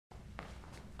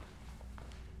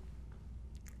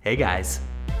Hey guys,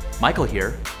 Michael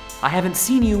here. I haven't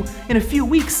seen you in a few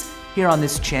weeks here on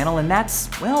this channel, and that's,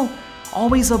 well,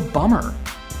 always a bummer.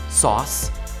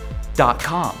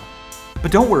 Sauce.com.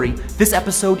 But don't worry, this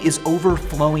episode is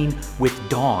overflowing with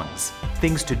dongs.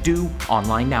 Things to do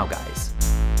online now, guys.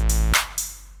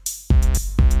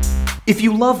 If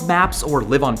you love maps or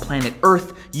live on planet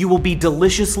Earth, you will be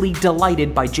deliciously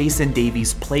delighted by Jason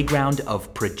Davies' Playground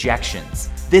of Projections.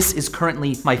 This is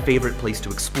currently my favorite place to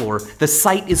explore. The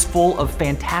site is full of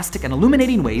fantastic and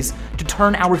illuminating ways to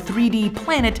turn our 3D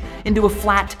planet into a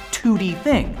flat 2D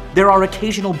thing. There are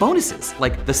occasional bonuses,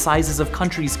 like the sizes of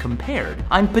countries compared.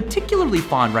 I'm particularly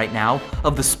fond right now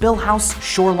of the Spillhouse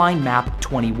Shoreline Map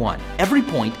 21. Every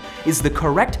point is the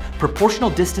correct proportional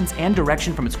distance and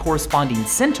direction from its corresponding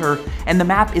center, and the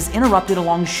map is interrupted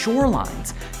along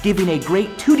shorelines, giving a great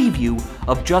 2D view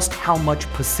of just how much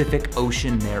Pacific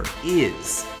Ocean there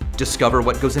is. Discover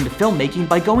what goes into filmmaking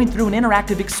by going through an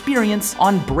interactive experience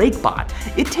on Breakbot.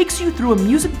 It takes you through a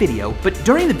music video, but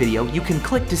during the video, you can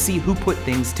click to see who put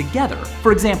things together.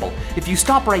 For example, if you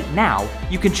stop right now,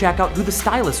 you can check out who the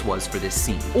stylist was for this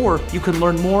scene, or you can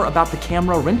learn more about the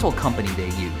camera rental company they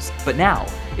use. But now,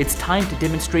 it's time to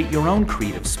demonstrate your own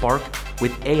creative spark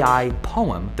with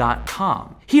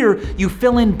AIPoem.com. Here, you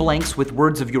fill in blanks with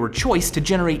words of your choice to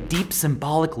generate deep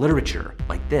symbolic literature,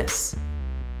 like this.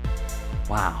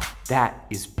 Wow, that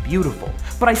is beautiful.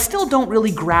 But I still don't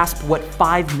really grasp what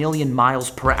 5 million miles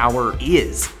per hour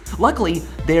is. Luckily,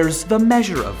 there's The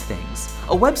Measure of Things,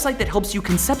 a website that helps you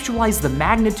conceptualize the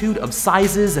magnitude of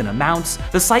sizes and amounts.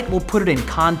 The site will put it in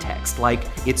context, like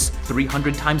it's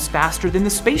 300 times faster than the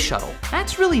space shuttle.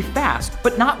 That's really fast,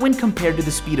 but not when compared to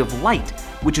the speed of light,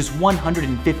 which is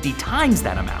 150 times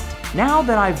that amount. Now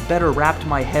that I've better wrapped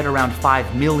my head around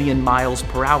 5 million miles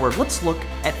per hour, let's look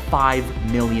at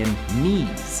 5 million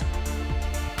me's.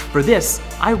 For this,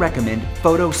 I recommend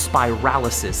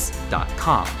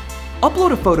photospiralysis.com.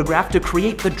 Upload a photograph to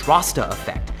create the Drosta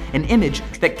effect, an image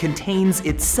that contains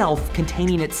itself,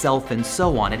 containing itself, and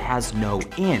so on. It has no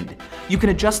end. You can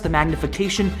adjust the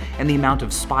magnification and the amount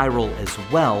of spiral as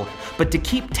well, but to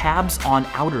keep tabs on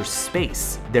outer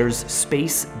space, there's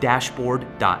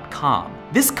spacedashboard.com.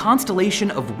 This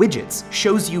constellation of widgets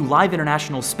shows you live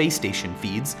International Space Station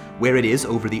feeds, where it is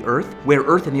over the Earth, where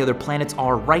Earth and the other planets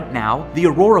are right now, the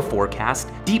aurora forecast,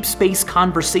 deep space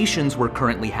conversations we're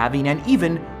currently having, and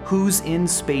even who's in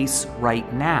space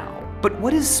right now. But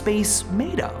what is space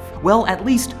made of? Well, at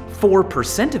least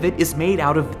 4% of it is made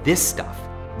out of this stuff,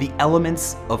 the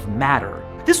elements of matter.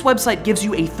 This website gives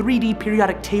you a 3D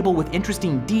periodic table with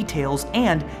interesting details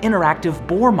and interactive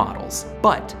Bohr models.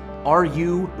 But are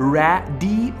you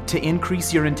ready to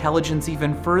increase your intelligence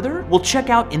even further? Well, check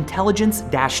out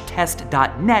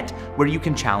intelligence-test.net, where you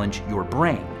can challenge your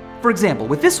brain. For example,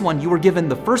 with this one, you were given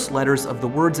the first letters of the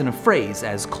words in a phrase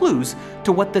as clues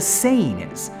to what the saying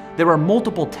is. There are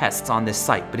multiple tests on this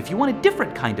site, but if you want a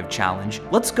different kind of challenge,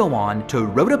 let's go on to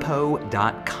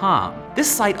Rotopo.com. This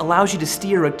site allows you to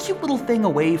steer a cute little thing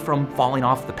away from falling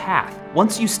off the path.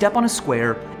 Once you step on a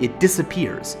square, it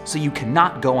disappears, so you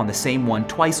cannot go on the same one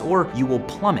twice or you will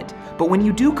plummet. But when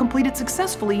you do complete it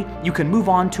successfully, you can move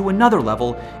on to another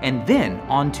level and then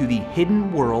on to the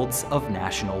hidden worlds of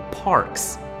national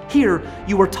parks. Here,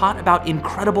 you are taught about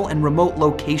incredible and remote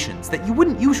locations that you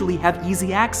wouldn't usually have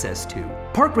easy access to.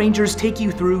 Park rangers take you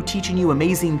through, teaching you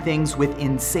amazing things with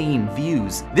insane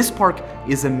views. This park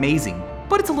is amazing,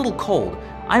 but it's a little cold.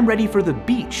 I'm ready for the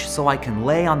beach so I can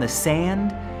lay on the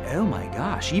sand. Oh my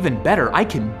gosh, even better, I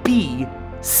can be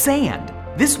sand.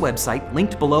 This website,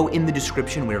 linked below in the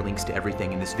description where links to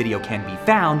everything in this video can be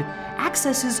found,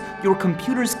 accesses your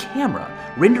computer's camera,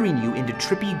 rendering you into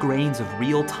trippy grains of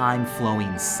real-time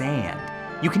flowing sand.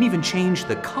 You can even change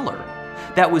the color.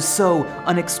 That was so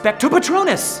unexpected. To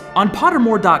Patronus! On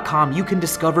Pottermore.com, you can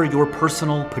discover your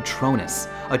personal Patronus,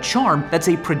 a charm that's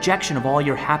a projection of all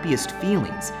your happiest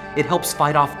feelings. It helps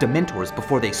fight off dementors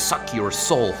before they suck your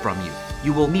soul from you.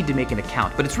 You will need to make an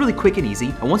account, but it's really quick and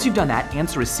easy, and once you've done that,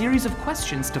 answer a series of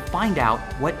questions to find out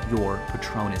what your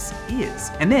Patronus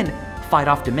is, and then fight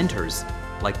off dementors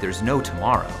like there's no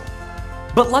tomorrow.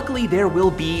 But luckily, there will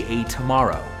be a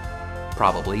tomorrow.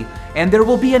 Probably. And there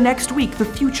will be a next week. The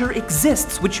future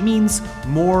exists, which means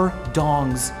more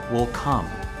dongs will come.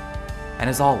 And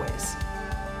as always,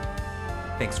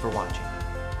 thanks for watching.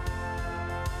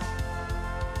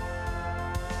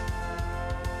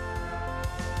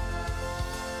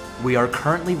 We are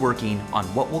currently working on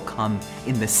what will come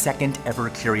in the second ever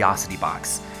Curiosity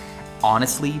Box.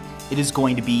 Honestly, it is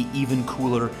going to be even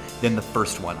cooler than the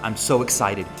first one. I'm so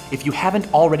excited. If you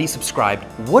haven't already subscribed,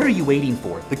 what are you waiting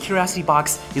for? The Curiosity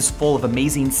Box is full of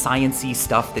amazing science-y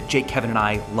stuff that Jake, Kevin, and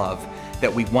I love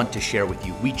that we want to share with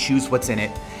you. We choose what's in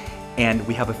it, and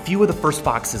we have a few of the first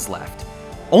boxes left.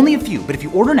 Only a few, but if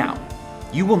you order now,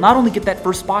 you will not only get that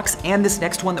first box and this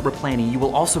next one that we're planning, you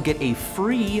will also get a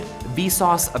free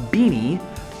VSAUCE beanie.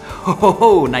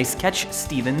 Oh, nice catch,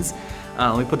 Stevens.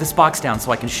 Let me put this box down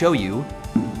so I can show you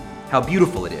how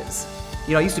beautiful it is.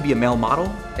 You know, I used to be a male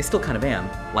model. I still kind of am,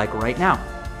 like right now.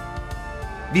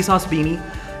 VSAUCE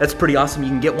beanie, that's pretty awesome. You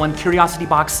can get one,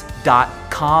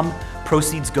 curiositybox.com.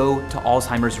 Proceeds go to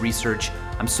Alzheimer's research.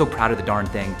 I'm so proud of the darn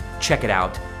thing. Check it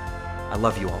out. I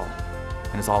love you all.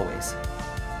 And as always,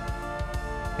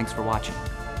 thanks for watching.